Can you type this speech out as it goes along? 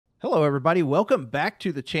Hello, everybody. Welcome back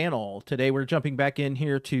to the channel. Today, we're jumping back in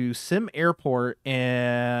here to SimAirport,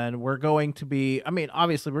 and we're going to be,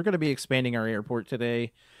 obviously, we're going to be expanding our airport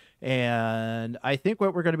today. And I think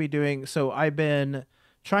what we're going to be doing, so I've been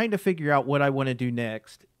trying to figure out what I want to do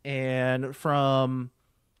next. And from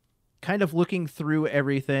kind of looking through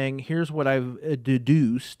everything, here's what I've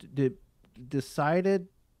decided,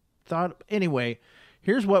 thought. Anyway,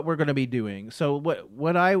 here's what we're going to be doing. So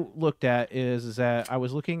what I looked at is that I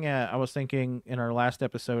was thinking in our last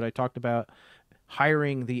episode I talked about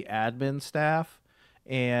hiring the admin staff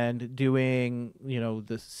and doing,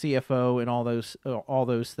 the CFO and all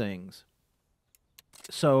those things.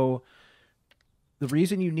 So the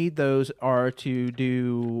reason you need those are to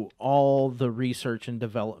do all the research and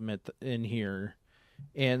development in here.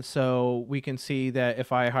 And so we can see that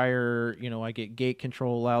if I hire, I get gate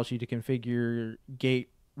control, allows you to configure gate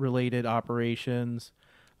related operations.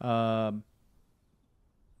 Um,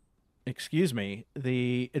 Excuse me,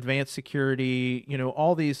 the advanced security,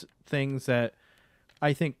 all these things that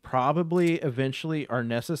I think probably eventually are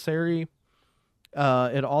necessary.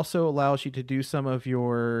 It also allows you to do some of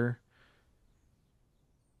your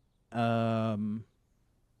um,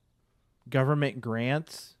 government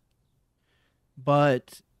grants,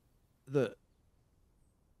 but the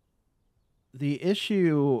the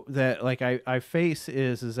issue that like I face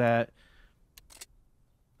is that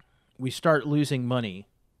we start losing money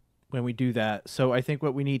when we do that. So I think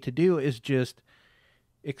what we need to do is just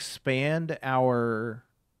expand our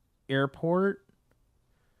airport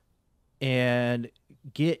and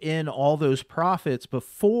get in all those profits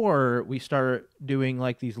before we start doing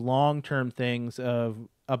like these long-term things of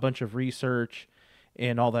a bunch of research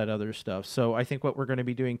and all that other stuff. So I think what we're going to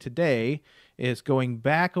be doing today is going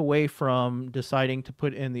back away from deciding to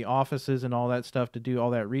put in the offices and all that stuff to do all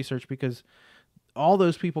that research, because all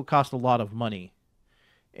those people cost a lot of money.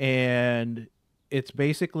 And it's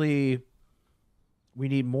basically we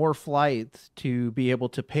need more flights to be able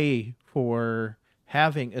to pay for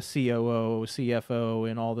having a COO, CFO,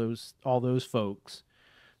 and all those folks.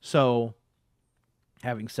 So,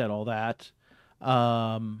 having said all that,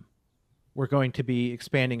 we're going to be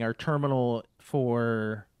expanding our terminal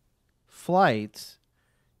for flights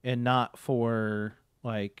and not for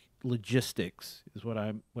like logistics is what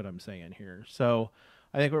I'm saying here. So,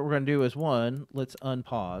 I think what we're going to do is let's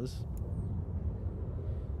unpause.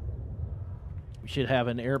 We should have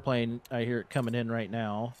an airplane. I hear it coming in right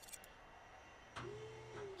now.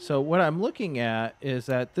 So what I'm looking at is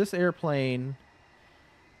that this airplane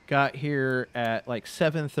got here at like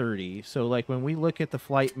 7:30. So like when we look at the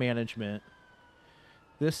flight management,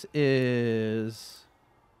 this is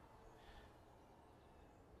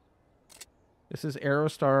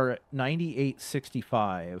Aerostar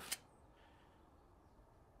 9865.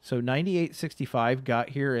 So 9865 got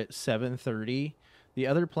here at 7:30. The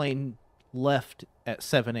other plane left at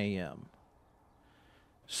 7 a.m.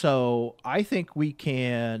 So I think we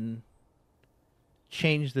can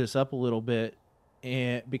change this up a little bit,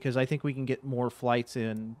 and because I think we can get more flights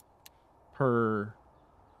in per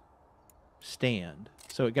stand.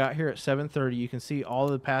 So it got here at 7:30. You can see all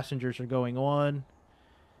the passengers are going on,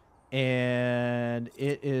 and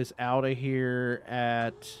it is out of here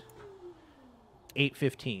at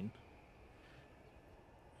 8:15.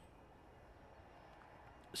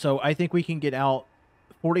 So I think we can get out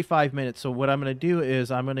 45 minutes. So what I'm going to do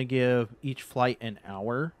is I'm going to give each flight an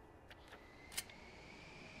hour.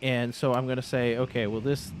 And so I'm going to say, okay, well,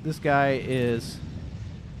 this guy is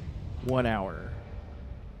 1 hour.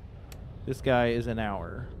 This guy is an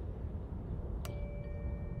hour.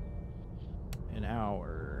 An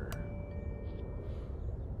hour.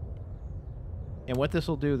 And what this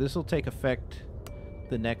will do, this will take effect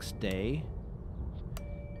the next day.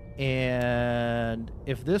 And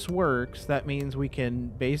if this works, that means we can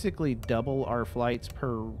basically double our flights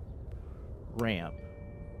per ramp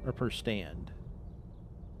or per stand.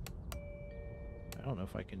 I don't know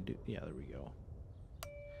if I can do... Yeah, there we go.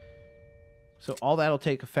 So all that'll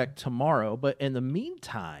take effect tomorrow. But in the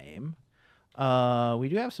meantime, we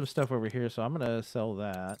do have some stuff over here. So I'm going to sell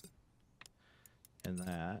that. And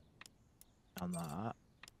that. And that.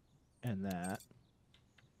 And that.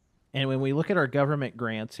 And when we look at our government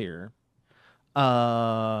grants here,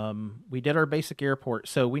 we did our basic airport.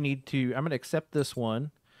 So we need to... I'm going to accept this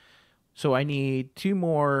one. So I need 2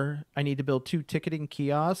 more. I need to build 2 ticketing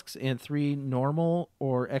kiosks and 3 normal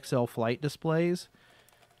or XL flight displays.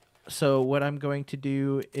 So what I'm going to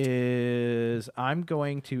do is I'm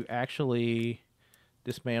going to actually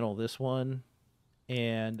dismantle this one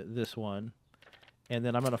and this one. And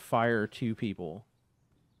then I'm going to fire 2 people.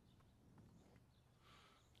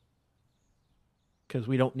 because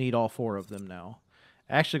we don't need all 4 of them now.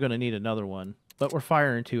 Actually going to need another one, but we're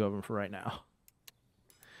firing 2 of them for right now.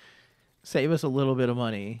 Save us a little bit of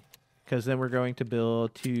money, because then we're going to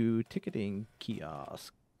build 2 ticketing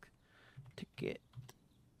kiosk.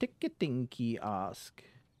 Ticketing kiosk.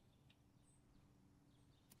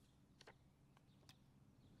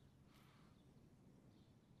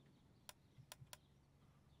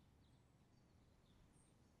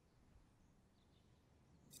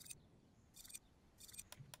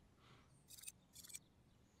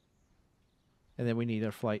 And then we need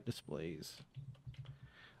our flight displays.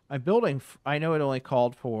 I'm building, I know it only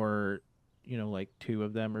called for, you know, like 2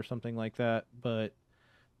 of them or something like that, but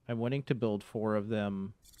I'm wanting to build 4 of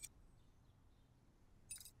them.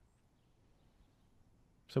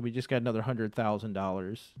 So we just got another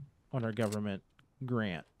 $100,000 on our government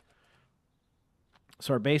grant.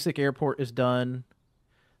 So our basic airport is done.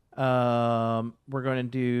 We're going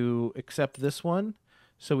to accept this one.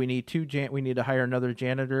 So we need we need to hire another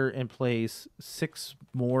janitor and place 6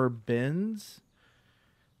 more bins.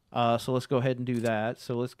 So let's go ahead and do that.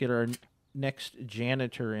 So let's get our next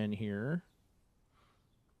janitor in here.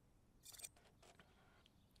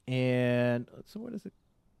 And so what is it?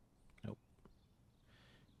 Nope.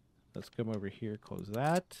 Let's come over here, close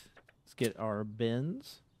that. Let's get our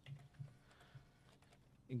bins.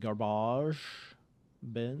 Garbage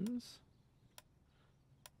bins.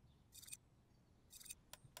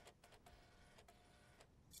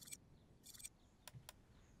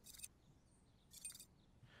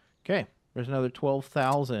 Okay, there's another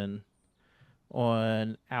 12,000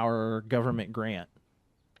 on our government grant.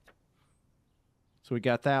 So we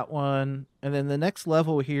got that one. And then the next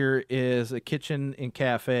level here is a kitchen and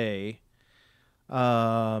cafe.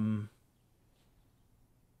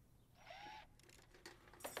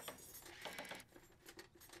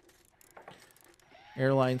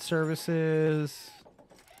 Airline services.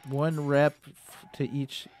 1 rep to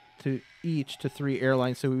each to 3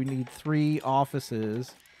 airlines. So we need 3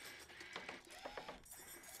 offices.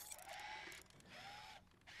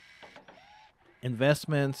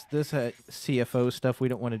 Investments, this CFO stuff, we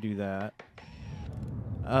don't want to do that.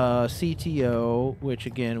 CTO, which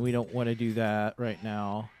again, we don't want to do that right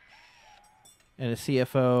now. And a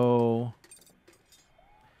CFO.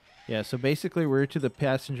 Yeah, so basically we're to the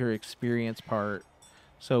passenger experience part.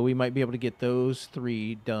 So we might be able to get those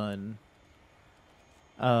 3 done.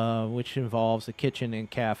 Which involves a kitchen and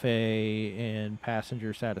cafe and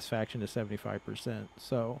passenger satisfaction to 75%.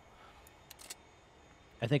 So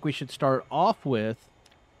I think we should start off with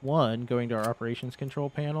 1, going to our operations control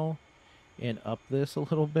panel and up this a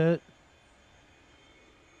little bit.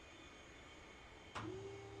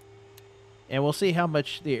 And we'll see how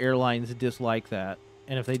much the airlines dislike that.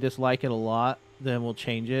 And if they dislike it a lot, then we'll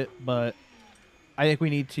change it. But I think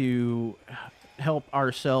we need to help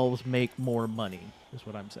ourselves make more money, is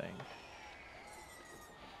what I'm saying.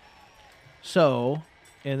 So,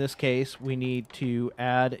 in this case, we need to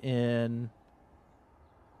add in...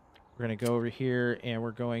 We're going to go over here and we're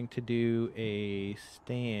going to do a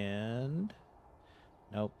stand.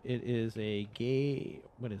 Nope, it is a gate.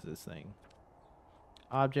 What is this thing?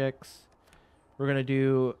 Objects. We're going to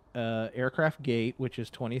do aircraft gate, which is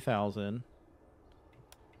 20,000. And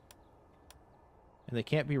they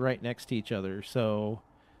can't be right next to each other. So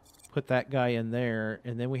put that guy in there.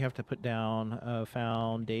 And then we have to put down a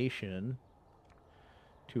foundation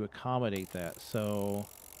to accommodate that. So...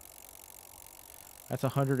 that's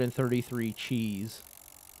 133 cheese.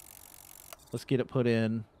 Let's get it put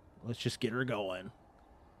in. Let's just get her going.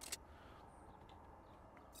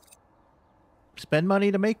 Spend money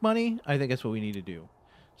to make money? I think that's what we need to do.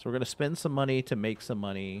 So we're going to spend some money to make some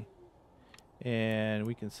money. And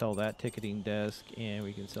we can sell that ticketing desk. And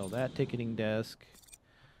we can sell that ticketing desk.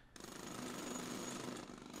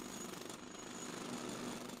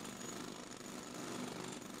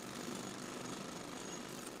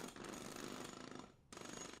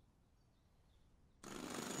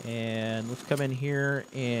 And let's come in here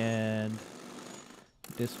and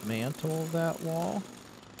dismantle that wall.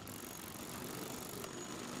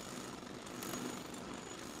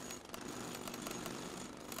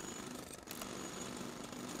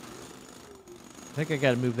 I think I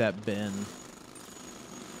got to move that bin.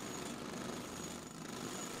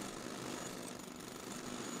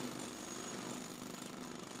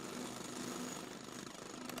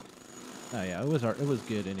 Oh yeah, it was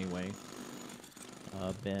good anyway.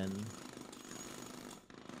 Bin.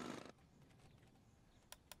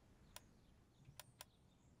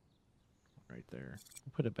 Right there.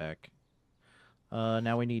 We'll put it back.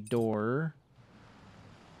 Now we need door.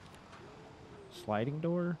 Sliding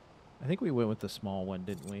door? I think we went with the small one,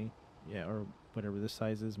 didn't we? Yeah, or whatever this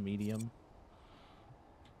size is, medium.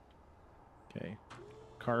 Okay.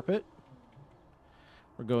 Carpet.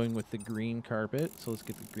 We're going with the green carpet, so let's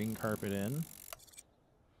get the green carpet in.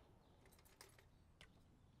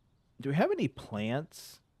 Do we have any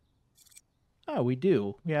plants? Oh, we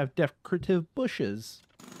do. We have decorative bushes.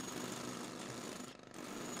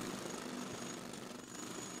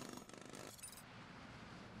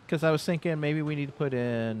 Because I was thinking maybe we need to put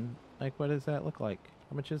in, like, what does that look like?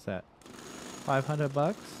 How much is that? 500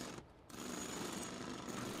 bucks?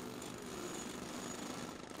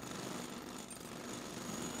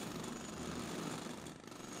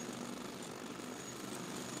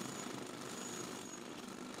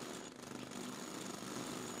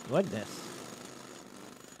 Goodness.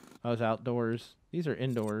 I was outdoors. These are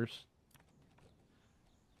indoors.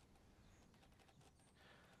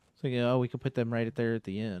 So, you know, we could put them right there at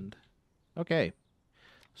the end. Okay.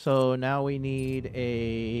 So now we need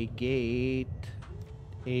a gate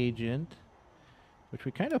agent, which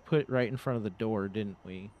we kind of put right in front of the door, didn't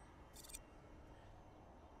we?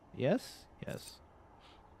 Yes? Yes.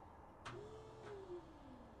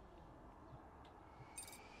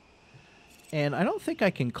 And I don't think I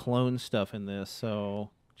can clone stuff in this,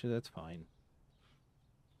 so that's fine.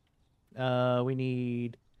 We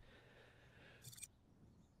need...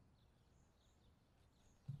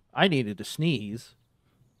 I needed to sneeze.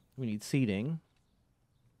 We need seating,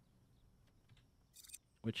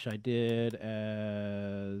 which I did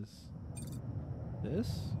as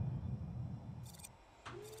this.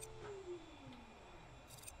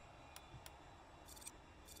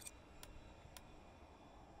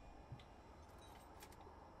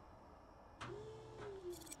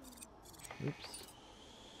 Oops.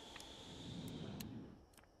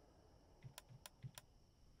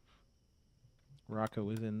 Rocco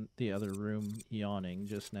was in the other room yawning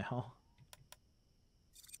just now.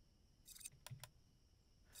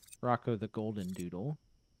 Rocco the Golden Doodle.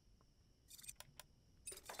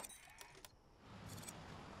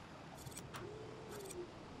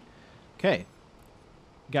 Okay.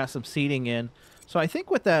 Got some seating in. So I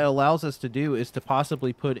think what that allows us to do is to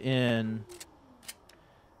possibly put in...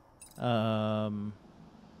 it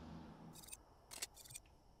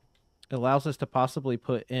allows us to possibly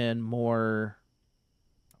put in more...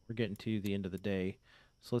 We're getting to the end of the day,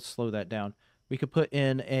 so let's slow that down. We could put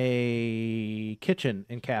in a kitchen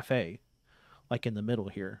and cafe, like in the middle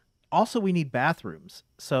here. Also, we need bathrooms.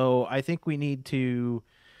 So I think we need to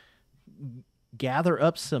gather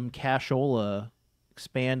up some cashola,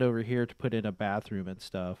 expand over here to put in a bathroom and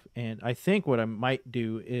stuff. And I think what I might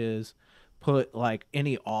do is put like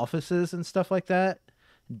any offices and stuff like that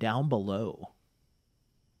down below.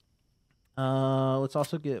 Let's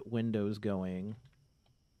also get windows going.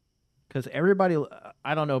 Because everybody,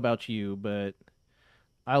 I don't know about you, but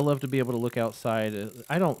I love to be able to look outside.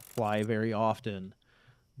 I don't fly very often,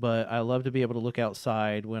 but I love to be able to look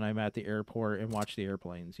outside when I'm at the airport and watch the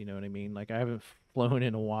airplanes. You know what I mean? Like, I haven't flown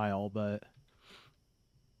in a while, but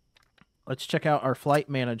let's check out our flight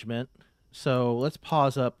management. So let's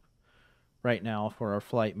pause up right now for our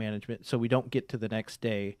flight management so we don't get to the next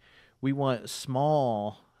day. We want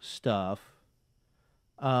small stuff.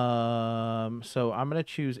 So I'm gonna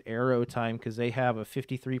choose Aero Time because they have a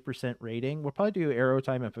 53% rating. We'll probably do Aero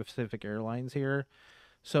Time at Pacific Airlines here.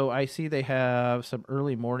 So I see they have some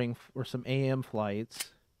early morning or some AM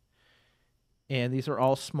flights, and these are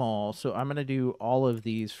all small. So I'm gonna do all of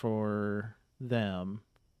these for them.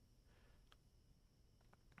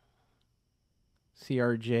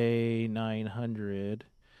 CRJ 900.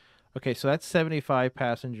 Okay, so that's 75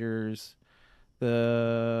 passengers.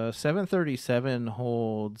 The 737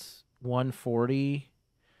 holds 140,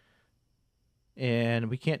 and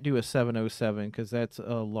we can't do a 707 because that's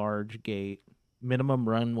a large gate. Minimum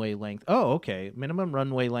runway length. Oh, okay. Minimum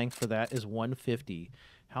runway length for that is 150.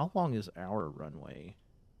 How long is our runway?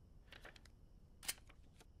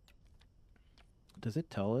 Does it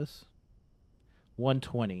tell us?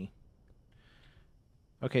 120.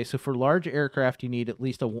 Okay, so for large aircraft, you need at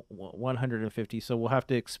least a 150, so we'll have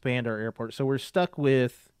to expand our airport. So we're stuck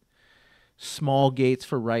with small gates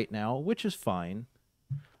for right now, which is fine.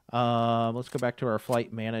 Let's go back to our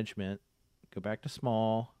flight management. Go back to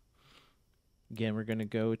small. Again, we're going to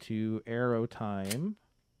go to Aero Time.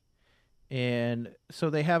 And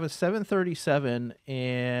so they have a 737,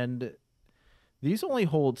 and these only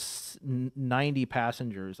hold 90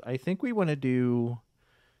 passengers. I think we want to do...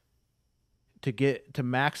 to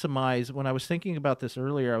maximize, when I was thinking about this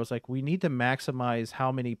earlier, I was like, we need to maximize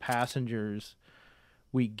how many passengers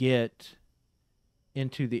we get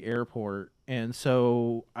into the airport. And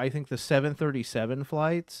so I think the 737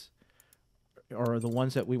 flights are the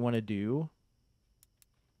ones that we want to do.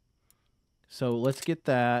 So let's get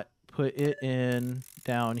that, put it in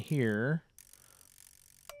down here,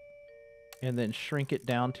 and then shrink it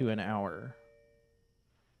down to an hour.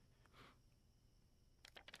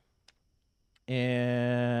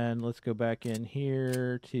 And let's go back in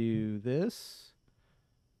here to this.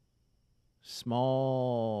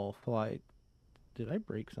 Small flight. Did I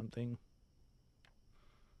break something?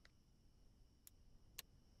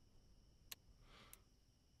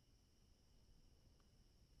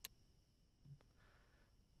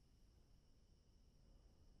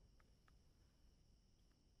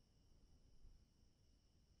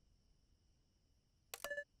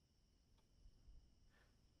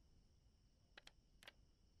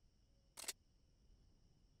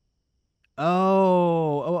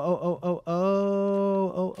 Oh, oh, oh, oh, oh,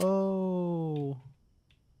 oh, oh, oh.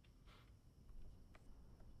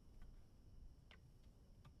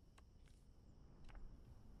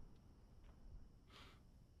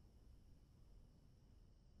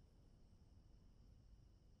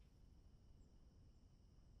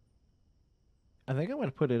 I think I'm going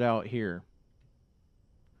to put it out here.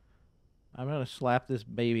 I'm going to slap this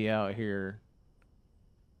baby out here.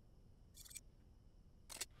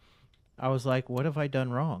 I was like, what have I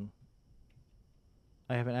done wrong?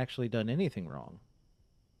 I haven't actually done anything wrong.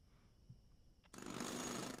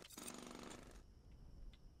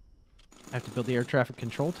 I have to build the air traffic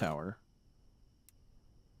control tower.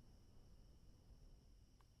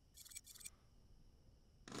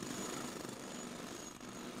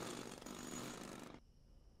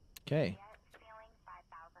 Okay.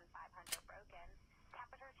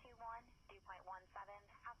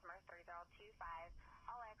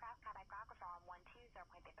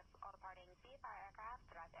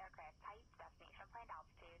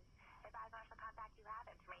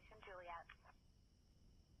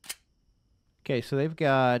 Okay, so they've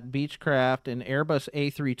got Beechcraft and Airbus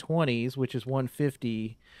A320s, which is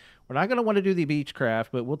 150. We're not going to want to do the Beechcraft,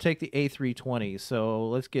 but we'll take the A320s. So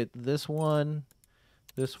let's get this one,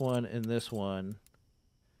 and this one.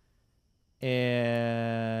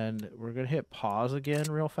 And we're going to hit pause again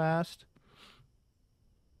real fast.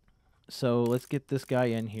 So let's get this guy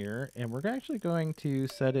in here. And we're actually going to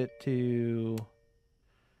set it to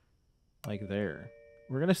like there.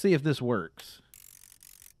 We're going to see if this works.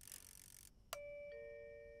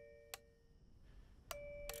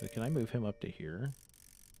 So can I move him up to here?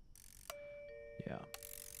 Yeah.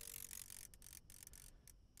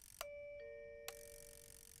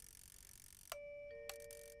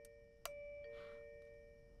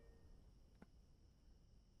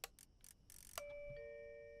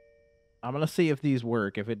 I'm going to see if these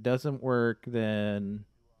work. If it doesn't work, then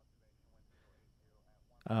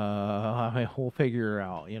we'll figure it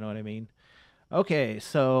out. You know what I mean? Okay,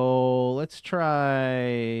 so let's try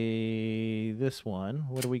this one.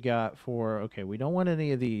 What do we got for... Okay, we don't want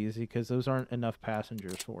any of these because those aren't enough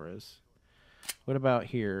passengers for us. What about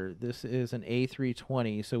here? This is an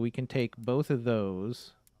A320, so we can take both of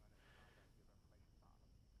those.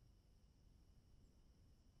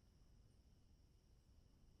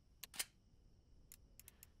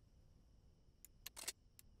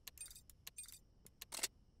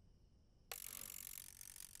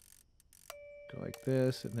 Go like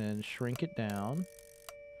this, and then shrink it down.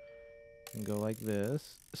 And go like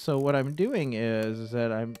this. So what I'm doing is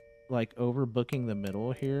that I'm like overbooking the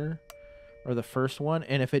middle here, or the first one,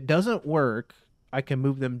 and if it doesn't work, I can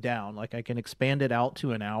move them down. Like I can expand it out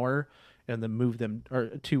to an hour, and then move them, or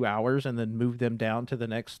 2 hours, and then move them down to the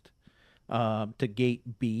next, to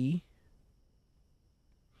gate B.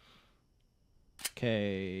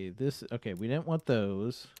 Okay, okay, we didn't want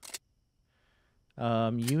those.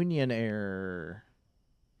 Union Air.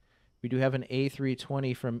 We do have an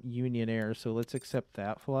A320 from Union Air, so let's accept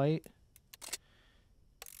that flight.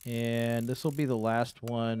 And this will be the last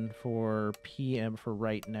one for PM for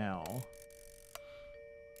right now.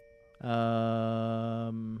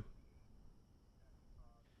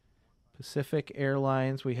 Pacific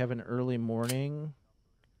Airlines, we have an early morning,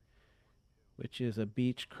 which is a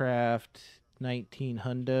Beechcraft 19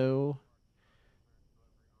 Hundo.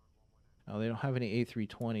 Oh, they don't have any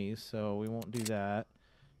A320s, so we won't do that.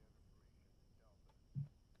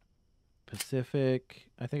 Pacific,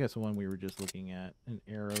 I think that's the one we were just looking at, an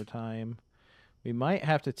Aero Time. We might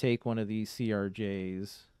have to take one of these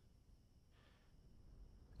CRJs.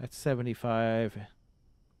 That's 75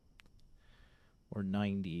 or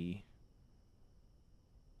 90.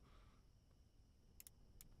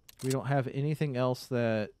 We don't have anything else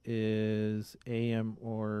that is AM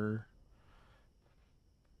or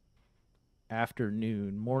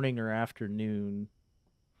afternoon, morning or afternoon.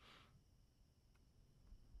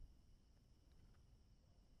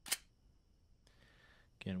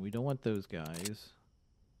 Again, we don't want those guys.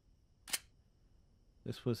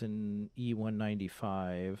 This was in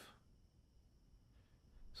E195.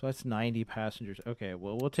 So that's 90 passengers. Okay,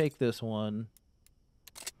 well, we'll take this one.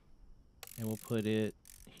 And we'll put it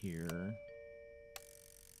here.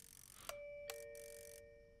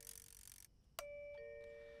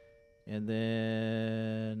 And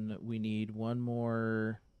then we need one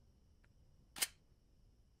more.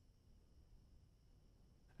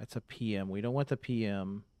 That's a PM. We don't want the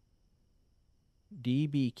PM.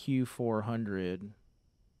 DBQ 400.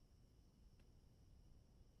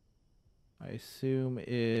 I assume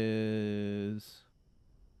is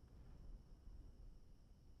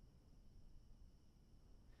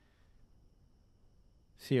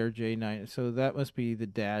CRJ 9. So that must be the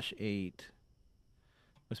Dash 8.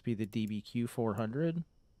 Must be the DBQ 400.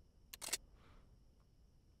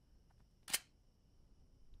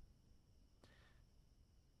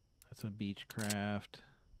 That's a Beechcraft.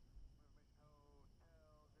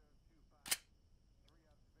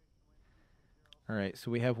 All right,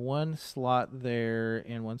 so we have one slot there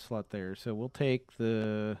and one slot there. So we'll take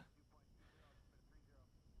the...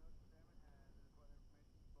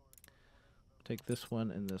 Take this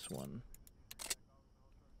one and this one.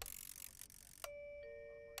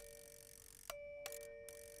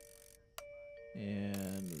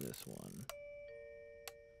 And this one.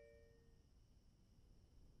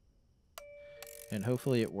 And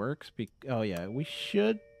hopefully it works. Oh yeah, we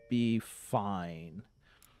should be fine.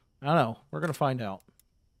 I don't know. We're going to find out.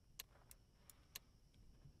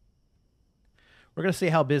 We're going to see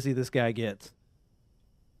how busy this guy gets.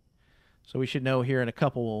 So we should know here in a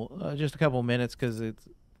couple, just a couple minutes, because it's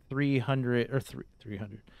 300 or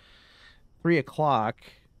 300. 3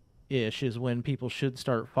 o'clock-ish is when people should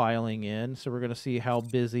start filing in. So we're going to see how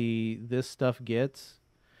busy this stuff gets.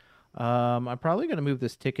 I'm probably going to move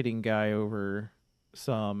this ticketing guy over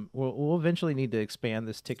some. We'll eventually need to expand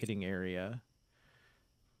this ticketing area.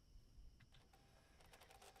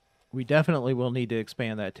 We definitely will need to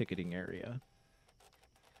expand that ticketing area.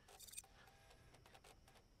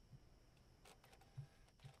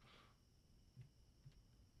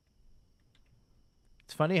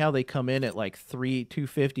 It's funny how they come in at like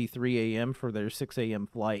 2:50, 3 a.m. for their 6 a.m.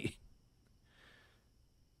 flight.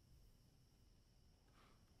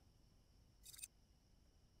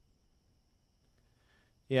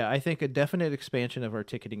 Yeah, I think a definite expansion of our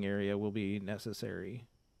ticketing area will be necessary.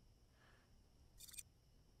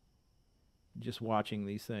 Just watching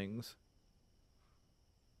these things.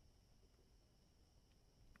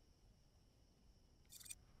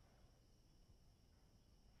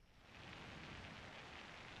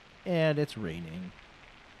 And it's raining.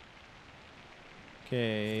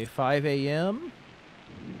 Okay, 5 a.m.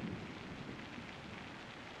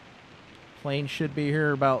 Plane should be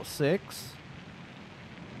here about 6.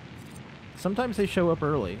 Sometimes they show up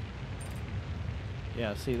early.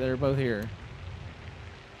 Yeah, see, they're both here.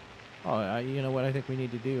 Oh, you know what I think we need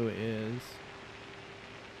to do is...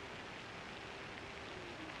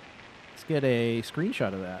 Let's get a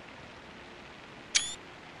screenshot of that.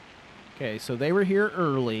 Okay, so they were here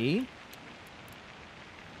early.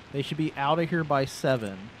 They should be out of here by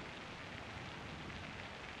 7.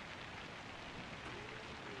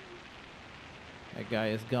 That guy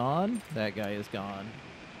is gone. That guy is gone.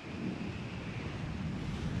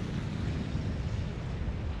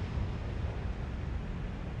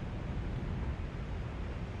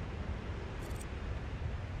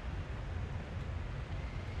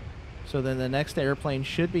 So then the next airplane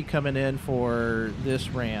should be coming in for this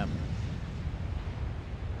ramp.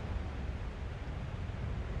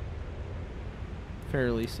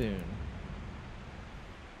 Fairly soon.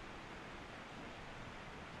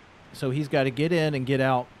 So he's got to get in and get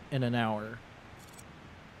out in an hour.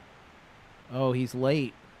 Oh, he's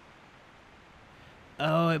late.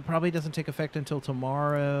 Oh, it probably doesn't take effect until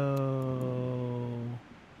tomorrow.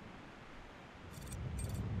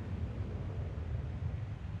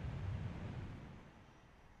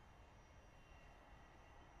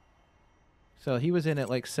 So he was in at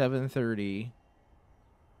like 7:30.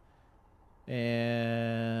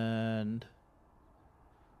 And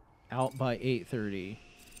out by 8:30.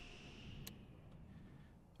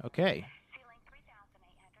 Okay. Ceiling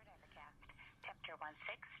 3,800 overcast. Temperature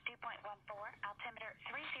 16, dew point 14, altimeter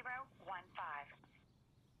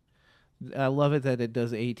 3015. I love it that it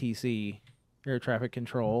does ATC, air traffic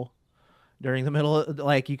control, during the middle of,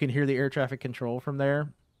 like, you can hear the air traffic control from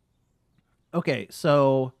there. Okay,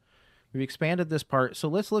 so we've expanded this part. So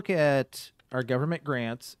let's look at our government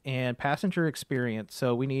grants and passenger experience.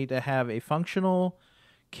 So we need to have a functional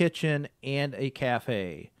kitchen and a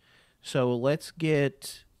cafe. So let's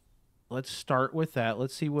get let's start with that.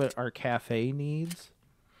 Let's see what our cafe needs.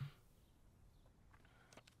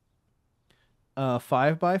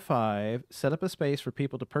 5x5. Set up a space for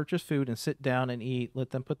people to purchase food and sit down and eat. Let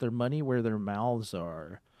them put their money where their mouths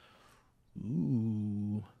are.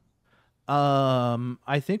 Ooh.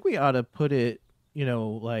 I think we ought to put it,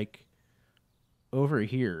 like over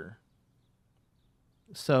here.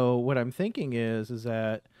 So what I'm thinking is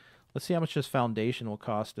that let's see how much this foundation will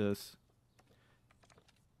cost us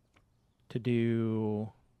to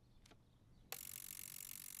do.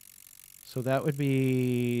 So that would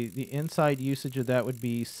be the inside usage of that would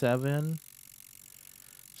be 7.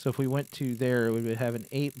 So if we went to there, we would have an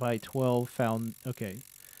 8x12 found. Okay,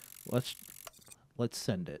 let's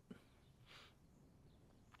send it.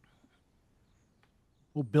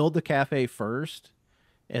 We'll build the cafe first,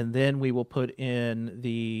 and then we will put in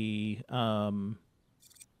the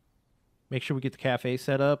make sure we get the cafe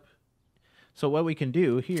set up. So what we can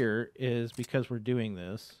do here is, because we're doing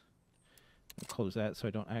this, I'll close that so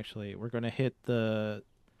I don't actually. We're going to hit the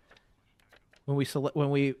we're going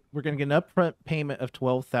to get an upfront payment of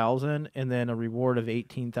 12,000 and then a reward of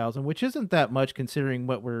 18,000, which isn't that much considering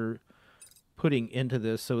what we're putting into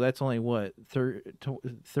this. So that's only what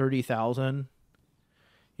 30,000.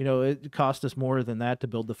 It cost us more than that to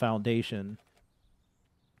build the foundation.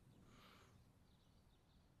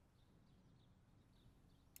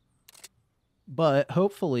 But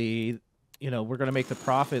hopefully, we're going to make the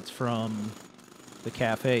profits from the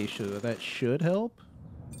cafe, so that should help.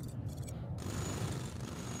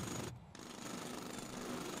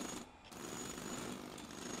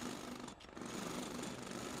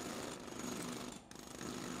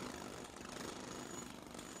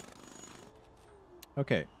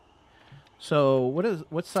 Okay. So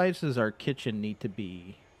what size does our kitchen need to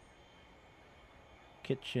be?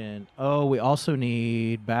 Kitchen. Oh, we also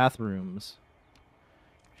need bathrooms.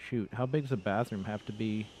 Shoot, how big does a bathroom have to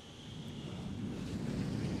be?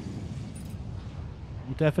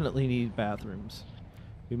 We'll definitely need bathrooms.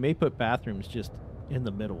 We may put bathrooms just in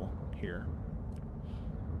the middle here.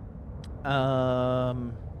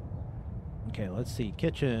 Okay, let's see.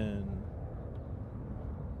 Kitchen.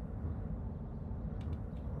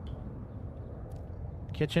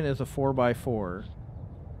 Kitchen is a 4x4.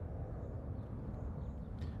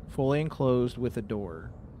 Fully enclosed with a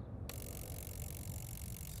door.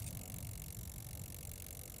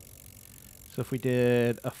 So if we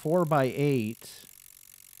did a 4x8,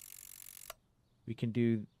 we can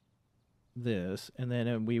do this. And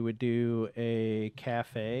then we would do a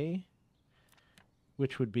cafe,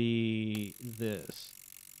 which would be this.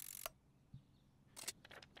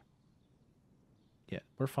 Yeah,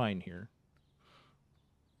 we're fine here.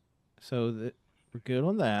 So we're good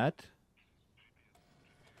on that.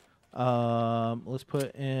 Let's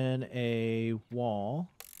put in a wall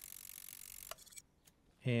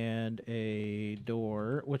and a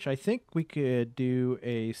door, which I think we could do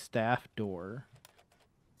a staff door.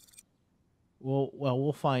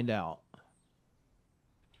 We'll find out.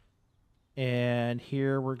 And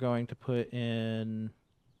here we're going to put in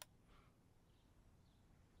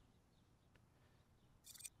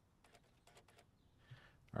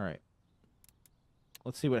all right.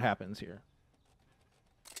 Let's see what happens here.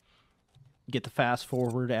 Get the fast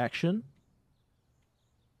forward action.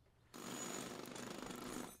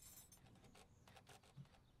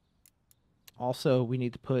 Also, we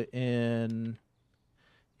need to put in,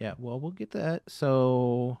 yeah, well, we'll get that.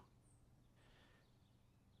 So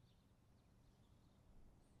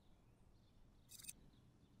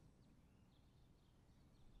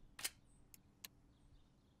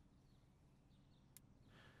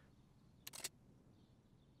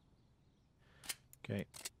okay,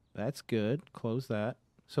 that's good. Close that.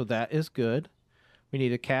 So that is good. We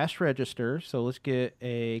need a cash register. So let's get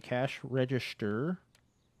a cash register.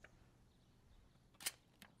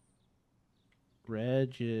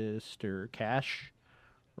 Cash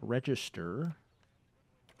register.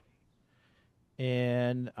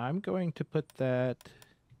 And I'm going to put that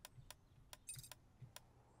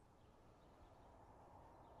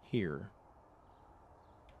here.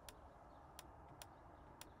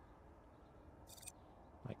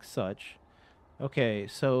 Like such. Okay,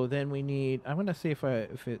 so then we need, I'm going to see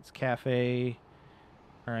if it's cafe.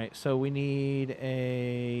 All right, so we need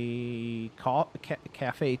a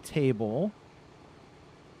cafe table.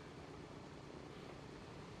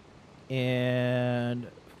 And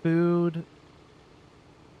food,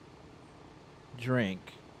 drink,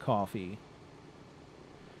 coffee.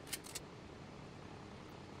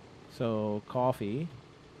 So coffee.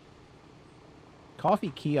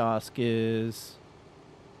 Coffee kiosk is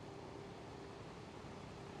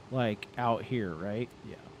like out here, right?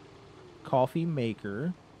 Yeah. coffee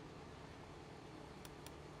maker.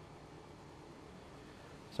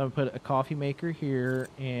 So I'm going to put a coffee maker here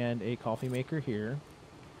and a coffee maker here.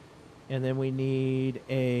 And then we need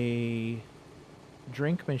a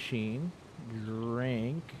drink machine.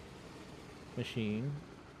 Drink machine.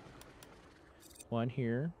 One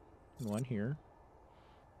here. One here.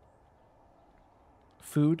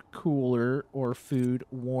 Food cooler or food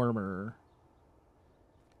warmer.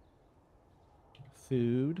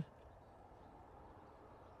 Food.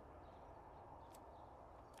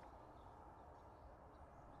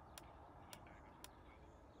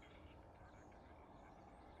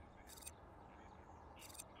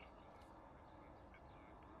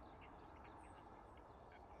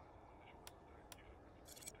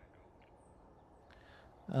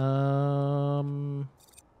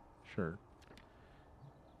 Sure.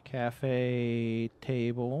 Cafe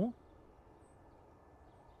table.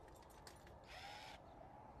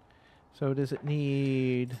 So does it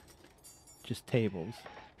need just tables?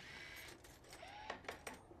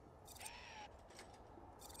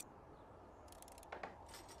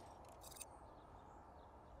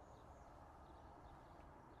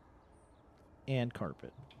 And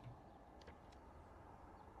carpet.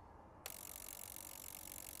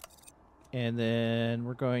 And then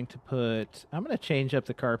we're going to put, I'm going to change up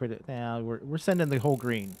the carpet now. We're sending the whole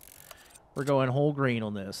green. We're going whole green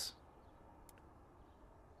on this.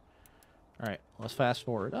 All right, let's fast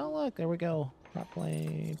forward. Oh, look, there we go. Not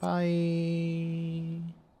playing. Bye.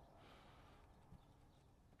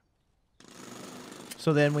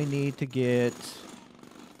 So then we need to get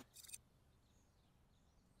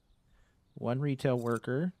one retail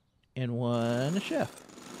worker and one chef.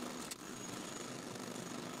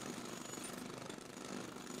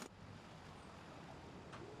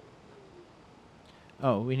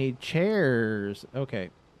 Oh, we need chairs. Okay.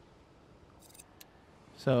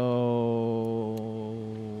 So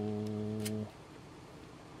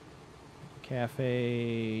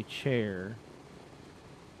cafe chair.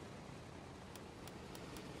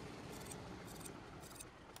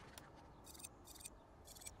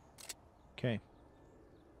 Okay.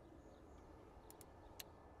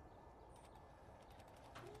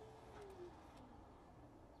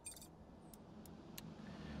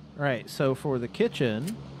 All right, so for the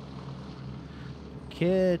kitchen,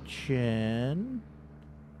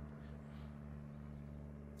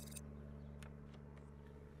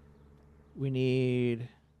 we need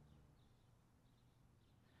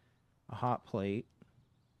a hot plate.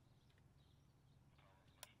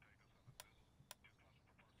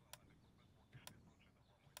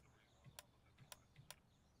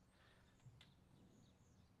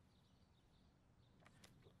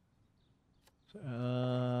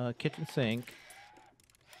 Kitchen sink.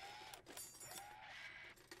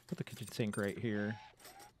 Put the kitchen sink right here.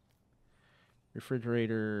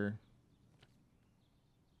 Refrigerator.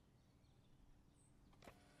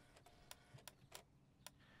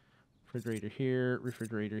 Refrigerator here.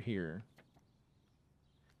 Refrigerator here.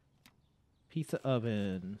 Pizza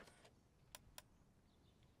oven.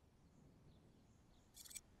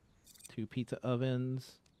 2 pizza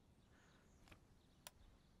ovens.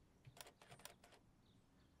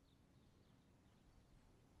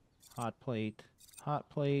 Hot plate. Hot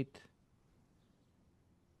plate.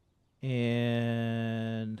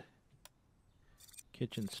 And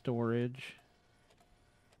kitchen storage.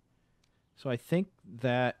 So I think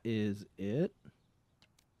that is it.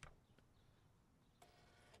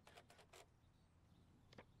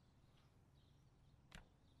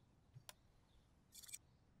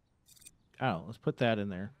 Oh, let's put that in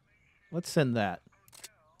there. Let's send that.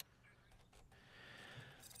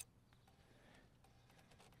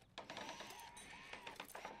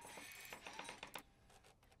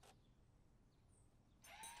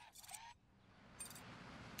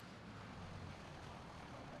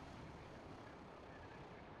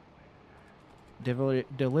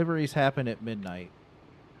 Deliveries happen at midnight.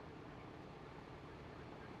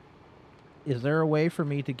 Is there a way for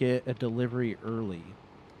me to get a delivery early?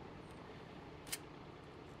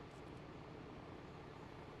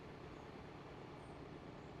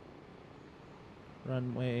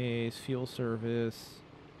 Runways, fuel service.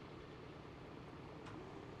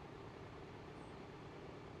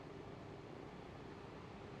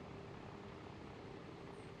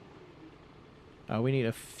 We need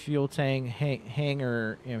a fuel tank,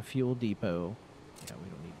 hangar, and fuel depot. Yeah, we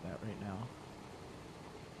don't need that right now.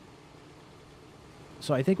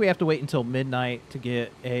 So I think we have to wait until midnight to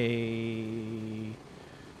get a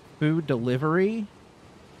food delivery.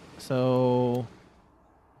 So,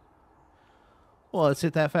 well, let's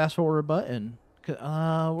hit that fast forward button.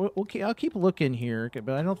 I'll keep looking here, but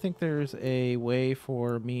I don't think there's a way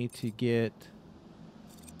for me to get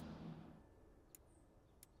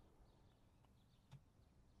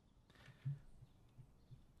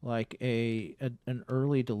like an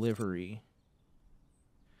early delivery.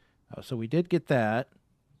 Oh, so we did get that.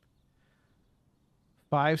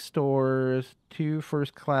 5 stores, 2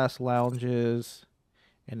 first-class lounges,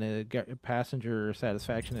 and a passenger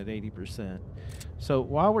satisfaction at 80%. So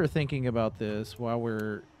while we're thinking about this, while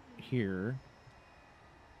we're here,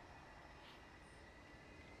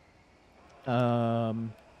 let's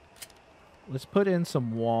put in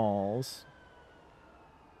some walls.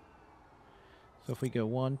 So if we go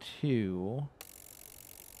 1, 2.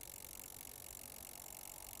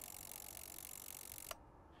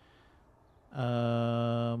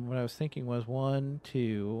 What I was thinking was 1,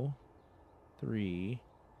 2, 3.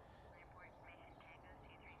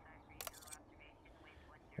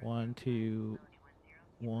 1, 2,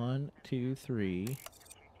 1, 2, 3.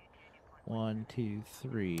 1, 2,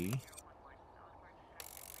 3.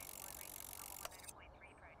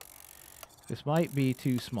 This might be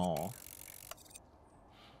too small.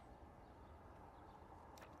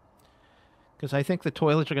 Because I think the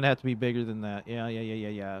toilets are going to have to be bigger than that.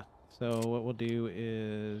 Yeah. So what we'll do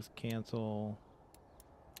is cancel.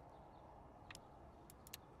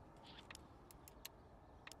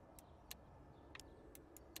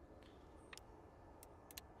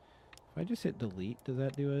 If I just hit delete, does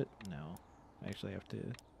that do it? No. I actually have to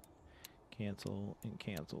cancel and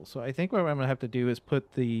cancel. So I think what I'm going to have to do is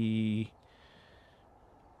put them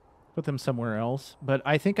somewhere else. But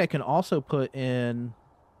I think I can also put in,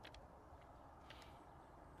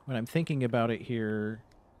 when I'm thinking about it here,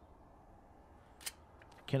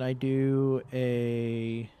 can I do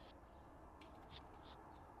let's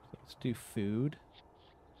do food.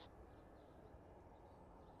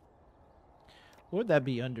 What would that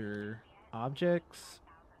be under? Objects?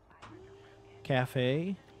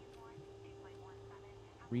 Cafe?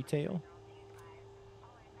 Retail?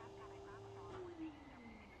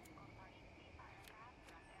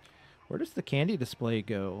 Where does the candy display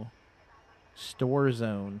go? Store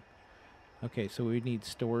zone. Okay, so we need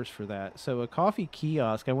stores for that. So a coffee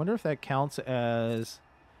kiosk, I wonder if that counts as...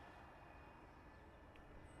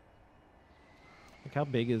 Like, how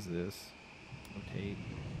big is this? Rotate.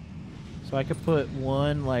 So I could put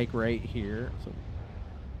one, like, right here. So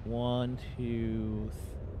 1, 2,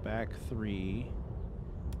 back 3.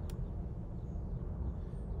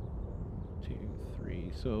 2,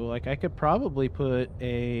 3. So, like, I could probably put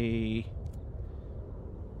a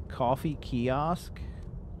coffee kiosk.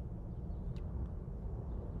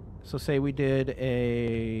 So say we did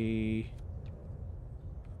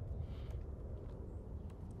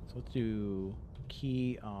so let's do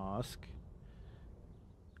kiosk.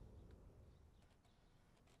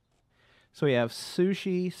 So we have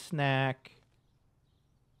sushi, snack,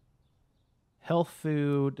 health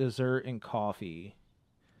food, dessert, and coffee.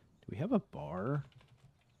 Do we have a bar?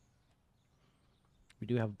 We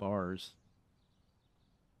do have bars.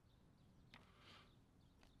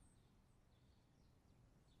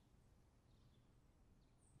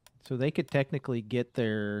 So they could technically get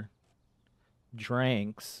their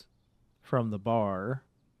drinks from the bar.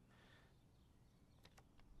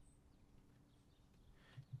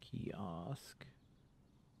 Kiosk.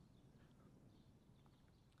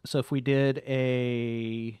 So if we did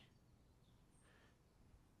a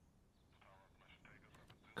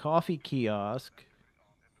coffee kiosk,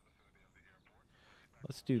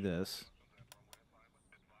 let's do this.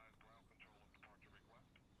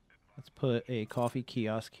 Let's put a coffee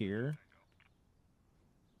kiosk here.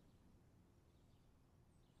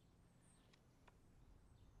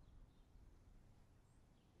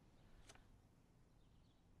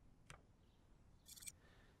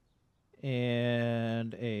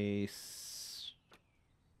 And you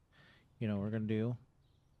know what we're going to do?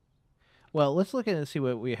 Well, let's look at it and see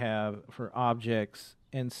what we have for objects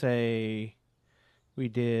and say we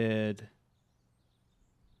did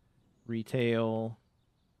retail.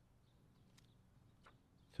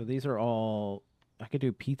 So these are all, I could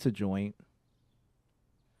do pizza joint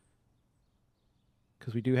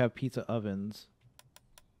because we do have pizza ovens.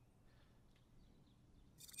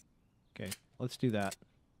 Okay, let's do that.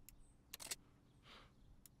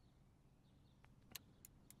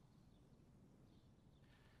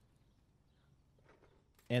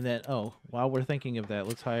 And then, oh, while we're thinking of that,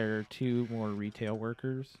 let's hire 2 more retail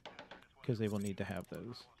workers because they will need to have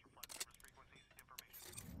those.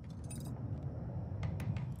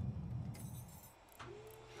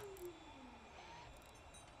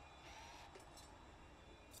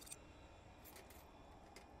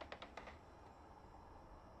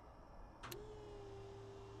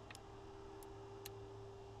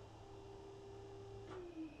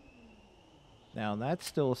 Now that's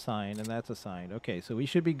still assigned, and that's assigned. Okay, so we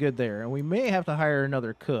should be good there. And we may have to hire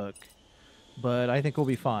another cook, but I think we'll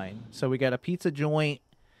be fine. So we got a pizza joint,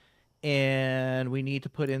 and we need to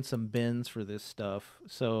put in some bins for this stuff.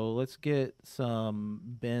 So let's get some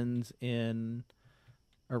bins in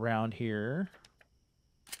around here.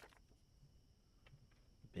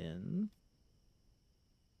 Bin.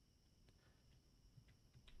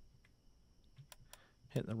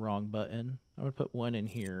 Hit the wrong button. I'm going to put one in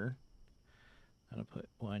here. I'm going to put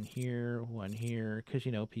one here, because,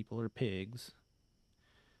 you know, people are pigs.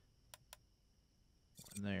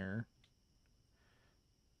 One there.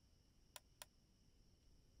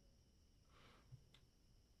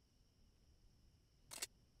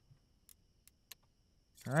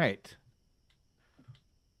 All right.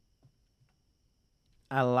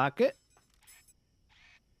 I like it.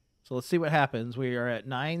 So let's see what happens. We are at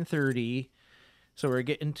 9:30. So we're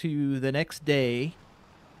getting to the next day.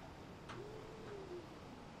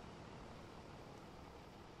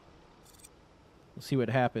 We'll see what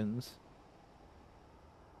happens.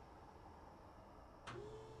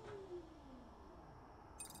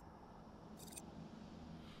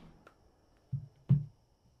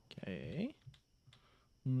 Okay.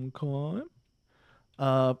 Okay.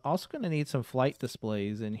 Also going to need some flight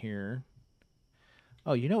displays in here.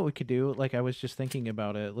 Oh, you know what we could do? Like, I was just thinking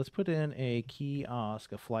about it. Let's put in a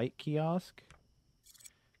kiosk, a flight kiosk.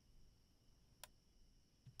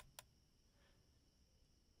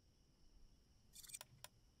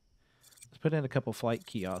 Let's put in a couple flight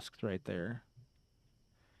kiosks right there.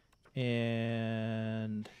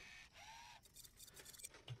 And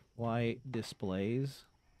flight displays.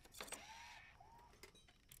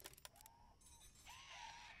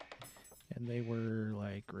 And they were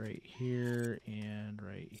like right here and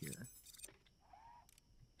right here.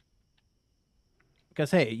 Because,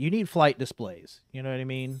 hey, you need flight displays. You know what I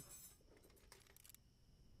mean?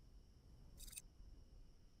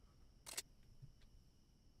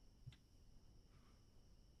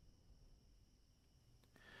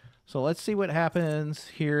 So let's see what happens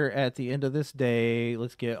here at the end of this day.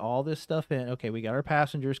 Let's get all this stuff in. Okay, we got our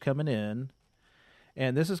passengers coming in.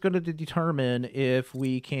 And this is going to determine if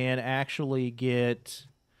we can actually get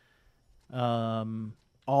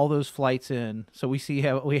all those flights in. So we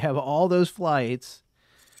have all those flights.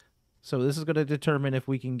 So this is going to determine if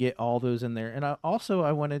we can get all those in there. And I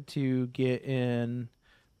wanted to get in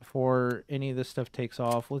before any of this stuff takes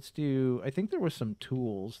off. Let's do, I think there was some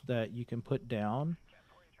tools that you can put down.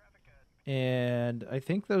 And I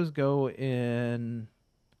think those go in.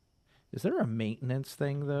 Is there a maintenance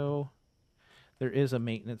thing though? There is a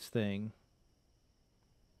maintenance thing.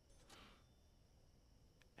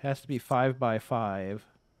 It has to be 5 by 5.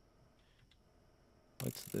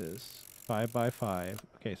 What's this? 5 by 5.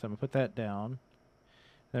 Okay, so I'm gonna put that down.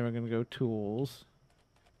 Then we're gonna go tools.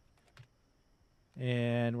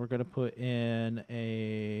 And we're gonna put in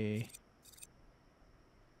a,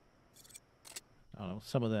 I don't know,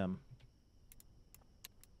 some of them.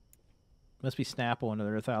 Must be Snapple, and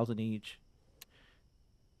they're 1,000 each.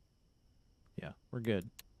 Yeah, we're good.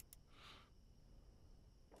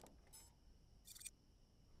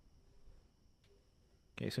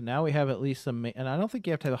 Okay, so now we have at least some, and I don't think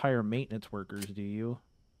you have to hire maintenance workers, do you?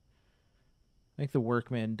 I think the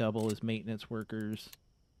workmen double as maintenance workers.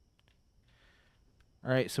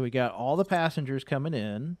 All right, so we got all the passengers coming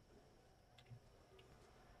in.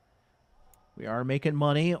 We are making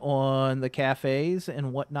money on the cafes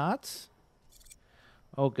and whatnots.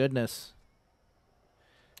 Oh, goodness.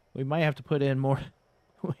 We might have to put in more.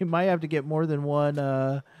 We might have to get more than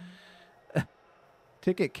one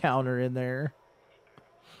ticket counter in there.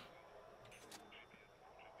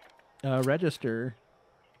 Register.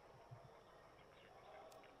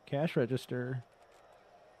 Cash register.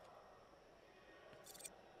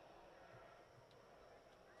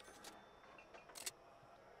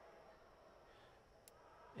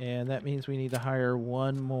 And that means we need to hire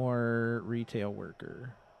one more retail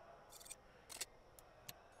worker.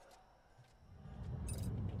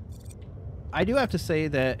 I do have to say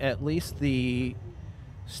that at least the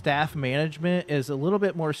staff management is a little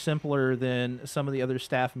bit more simpler than some of the other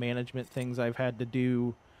staff management things I've had to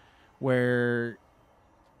do, where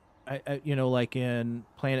you know, like in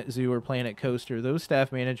Planet Zoo or Planet Coaster, those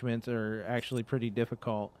staff managements are actually pretty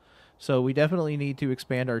difficult. So we definitely need to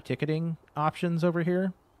expand our ticketing options over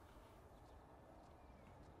here,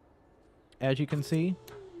 as you can see.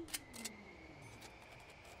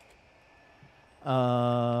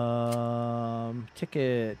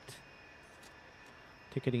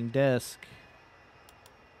 Ticketing desk.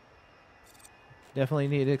 Definitely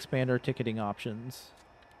need to expand our ticketing options.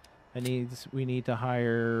 We need to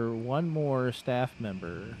hire one more staff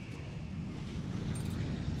member.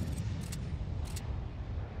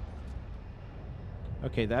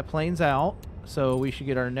 Okay, that plane's out. So we should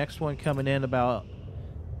get our next one coming in about...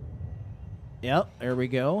 Yep, there we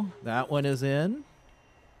go. That one is in.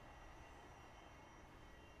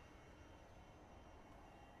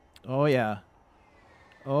 Oh, yeah.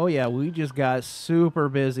 Oh, yeah, we just got super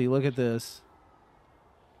busy. Look at this.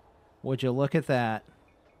 Would you look at that?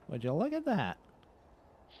 Would you look at that?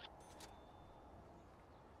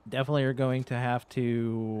 Definitely are going to have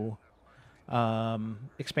to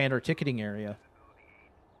expand our ticketing area.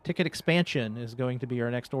 Ticket expansion is going to be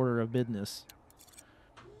our next order of business.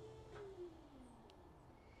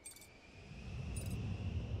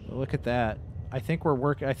 Look at that. I think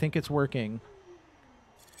I think it's working.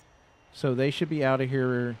 So they should be out of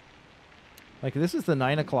here. Like, this is the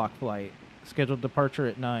 9 o'clock flight. Scheduled departure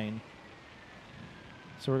at 9.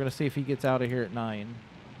 So we're going to see if he gets out of here at 9.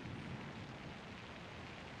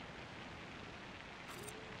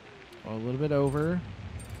 Oh, a little bit over.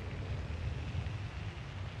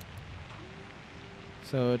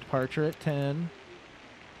 So departure at 10.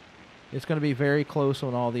 It's going to be very close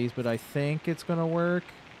on all these, but I think it's going to work.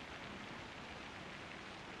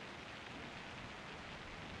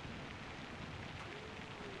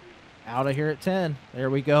 Out of here at 10. There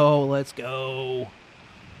we go. Let's go.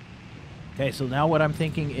 Okay, so now what I'm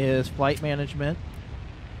thinking is flight management.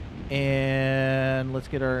 And let's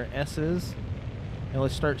get our S's. And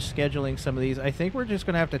let's start scheduling some of these. I think we're just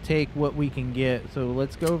going to have to take what we can get. So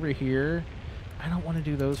let's go over here. I don't want to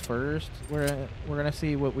do those first. We're going to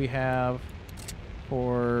see what we have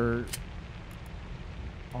for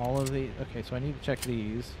all of the... Okay, so I need to check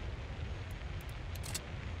these.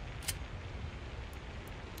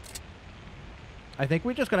 I think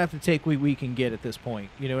we're just going to have to take what we can get at this point.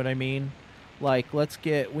 You know what I mean? Like, let's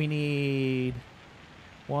get... We need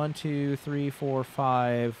 1, 2, 3, 4,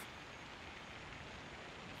 5...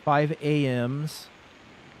 5 AMs.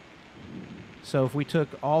 So if we took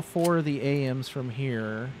all 4 of the AMs from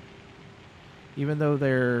here, even though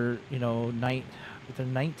they're, you know, they're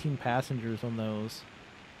 19 passengers on those.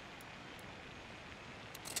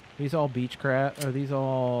 These all Beechcraft, are these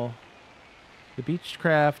all the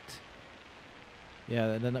Beechcraft?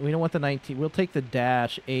 Yeah, then we don't want the 19. We'll take the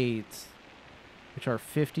Dash 8s, which are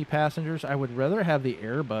 50 passengers. I would rather have the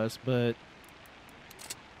Airbus, but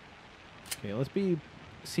okay, let's be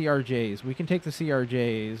CRJs. We can take the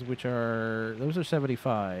CRJs, which are, those are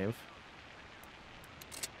 75.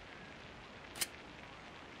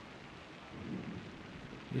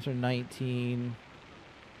 These are 19,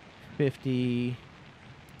 50,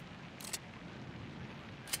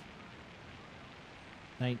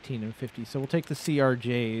 19 and 50. So we'll take the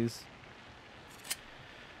CRJs.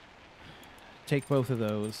 Take both of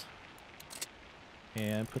those.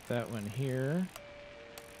 And put that one here.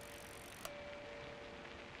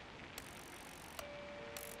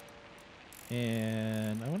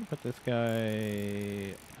 And I want to put this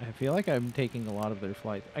guy... I feel like I'm taking a lot of their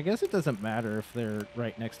flights. I guess it doesn't matter if they're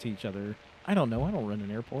right next to each other. I don't know. I don't run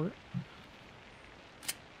an airport.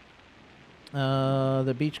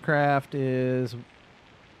 The Beechcraft is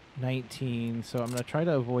 19, so I'm going to try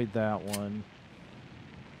to avoid that one.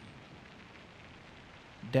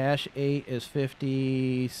 Dash 8 is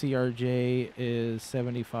 50. CRJ is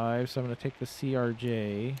 75, so I'm going to take the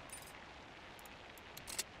CRJ.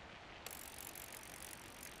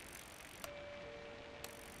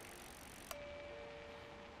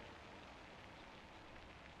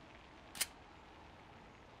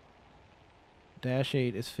 Dash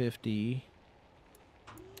 8 is 50.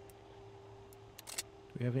 Do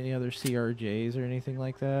we have any other CRJs or anything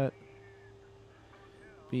like that?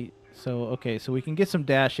 So, okay, so we can get some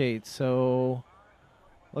Dash 8s. So,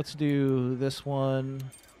 let's do this one,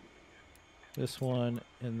 and this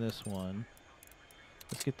one.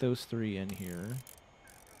 Let's get those 3 in here.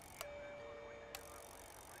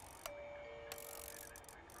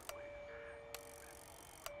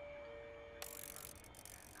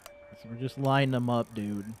 So we're just lining them up,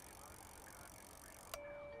 dude.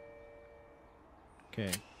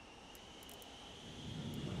 Okay.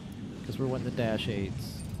 Because we're wanting the Dash 8s.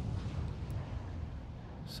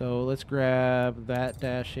 So let's grab that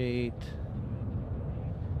Dash 8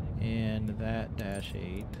 and that Dash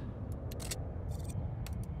 8.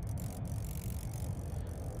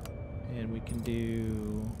 And we can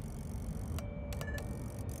do...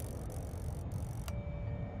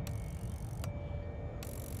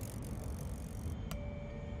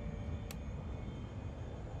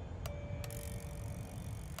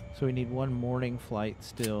 So we need one morning flight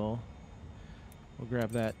still. We'll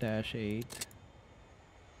grab that Dash 8.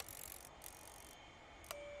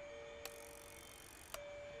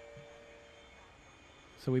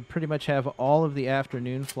 So we pretty much have all of the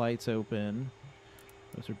afternoon flights open.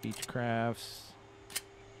 Those are Beechcrafts.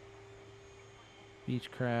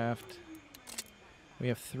 Beechcraft. We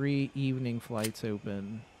have 3 evening flights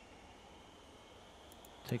open.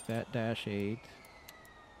 Take that -8.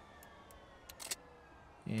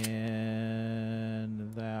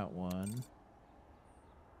 And that one.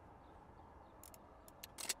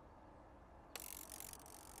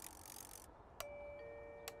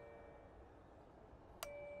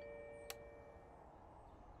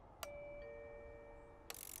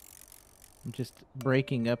 I'm just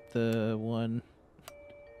breaking up the one.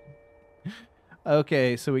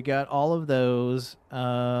 Okay, so we got all of those.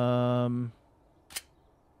 I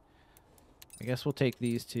guess we'll take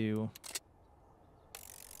these 2.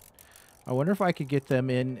 I wonder if I could get them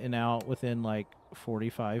in and out within like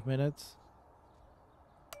 45 minutes.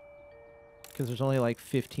 Because there's only like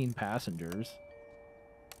 15 passengers.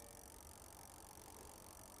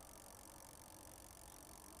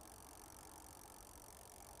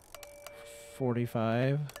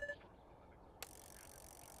 $45.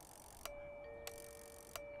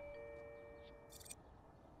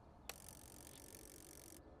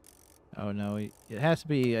 Oh no, it has to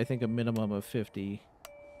be, I think, a minimum of 50.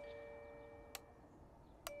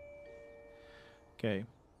 Okay.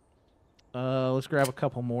 Let's grab a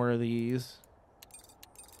couple more of these.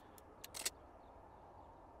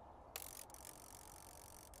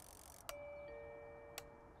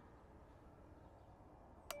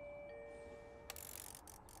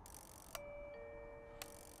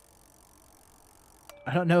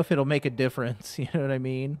 I don't know if it'll make a difference, you know what I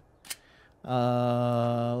mean?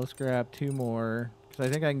 Let's grab 2 more, because I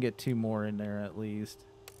think I can get 2 more in there at least.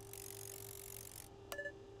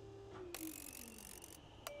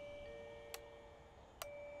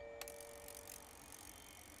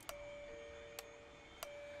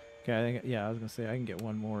 Okay, I think, yeah, I was gonna say I can get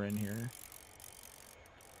 1 more in here.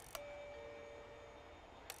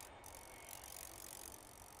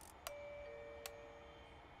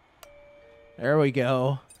 There we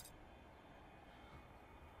go.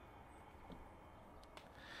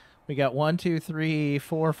 We got 1, 2, 3,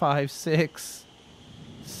 4, 5, 6,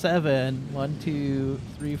 7. 1, 2,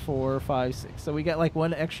 3, 4, 5, 6. So we got like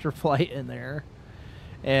 1 extra flight in there.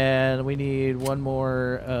 And we need 1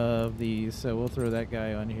 more of these. So we'll throw that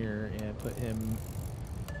guy on here and put him...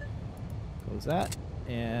 Close that.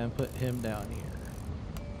 And put him down here.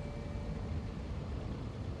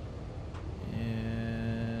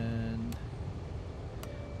 And...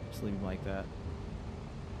 just leave him like that.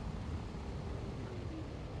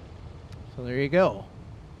 So there you go.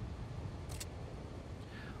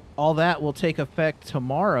 All that will take effect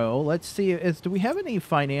tomorrow. Let's see, do we have any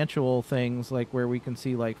financial things like where we can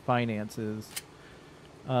see like finances?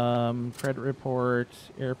 Credit report,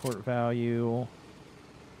 airport value.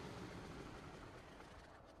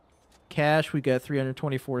 Cash, we got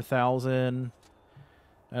 324,000.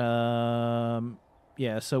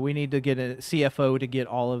 Yeah, so we need to get a CFO to get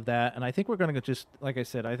all of that. And I think we're going to just, like I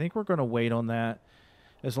said, I think we're going to wait on that.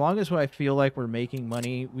 As long as I feel like we're making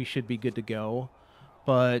money, we should be good to go.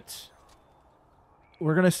 But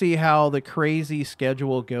we're going to see how the crazy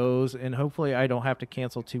schedule goes, and hopefully I don't have to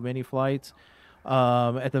cancel too many flights.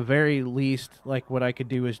 At the very least, like what I could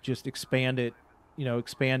do is just expand it, you know,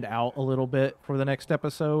 expand out a little bit for the next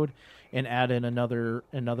episode and add in another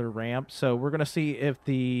ramp. So we're going to see if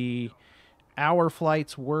the hour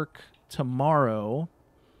flights work tomorrow.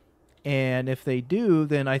 And if they do,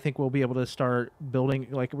 then I think we'll be able to start building.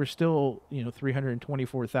 Like, we're still, you know,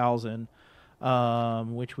 324,000,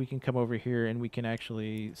 which we can come over here and we can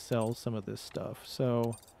actually sell some of this stuff.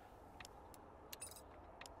 So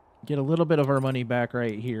get a little bit of our money back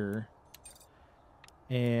right here.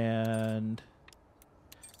 And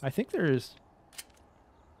I think there's,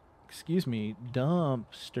 excuse me,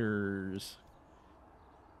 dumpsters.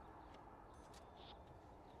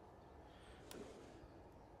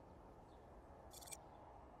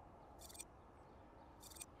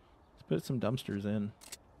 Put some dumpsters in.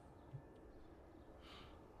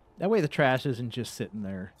 That way the trash isn't just sitting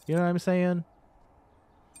there. You know what I'm saying?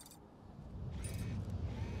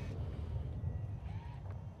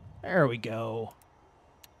 There we go.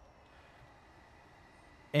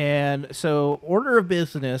 And so order of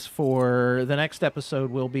business for the next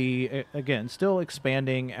episode will be, again, still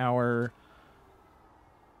expanding our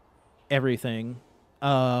everything.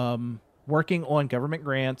 Working on government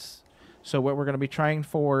grants. So what we're going to be trying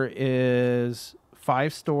for is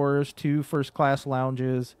 5 stores, 2 first-class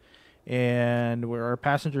lounges, and where our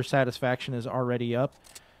passenger satisfaction is already up.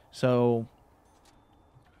 So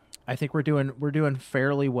I think we're doing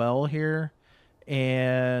fairly well here,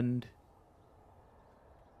 and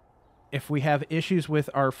if we have issues with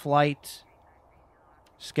our flight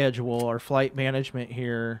schedule, our flight management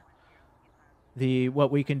here,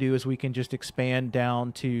 what we can do is we can just expand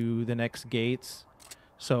down to the next gates.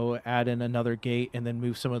 So add in another gate and then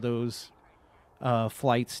move some of those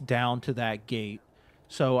flights down to that gate.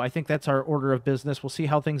 So I think that's our order of business. We'll see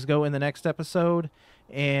how things go in the next episode.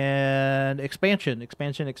 And expansion.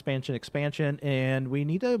 And we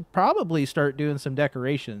need to probably start doing some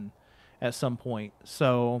decoration at some point.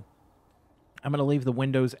 So I'm going to leave the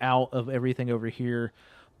windows out of everything over here.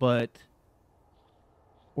 But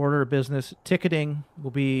order of business, ticketing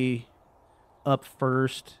will be up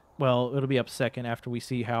first. Well, it'll be up second after we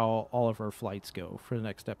see how all of our flights go for the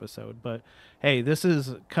next episode. But hey, this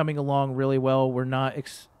is coming along really well. We're not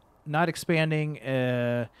expanding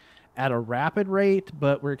at a rapid rate,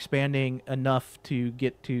 but we're expanding enough to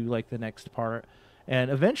get to like the next part.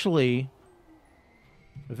 And eventually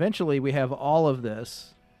we have all of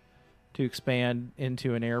this to expand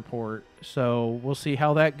into an airport. So we'll see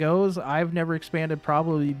how that goes. I've never expanded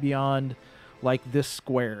probably beyond like this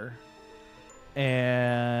square.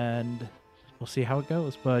 And we'll see how it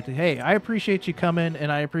goes. But hey, I appreciate you coming and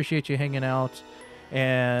I appreciate you hanging out.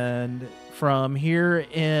 And from here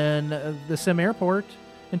in the SimAirport,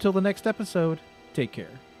 until the next episode, take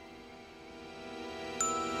care.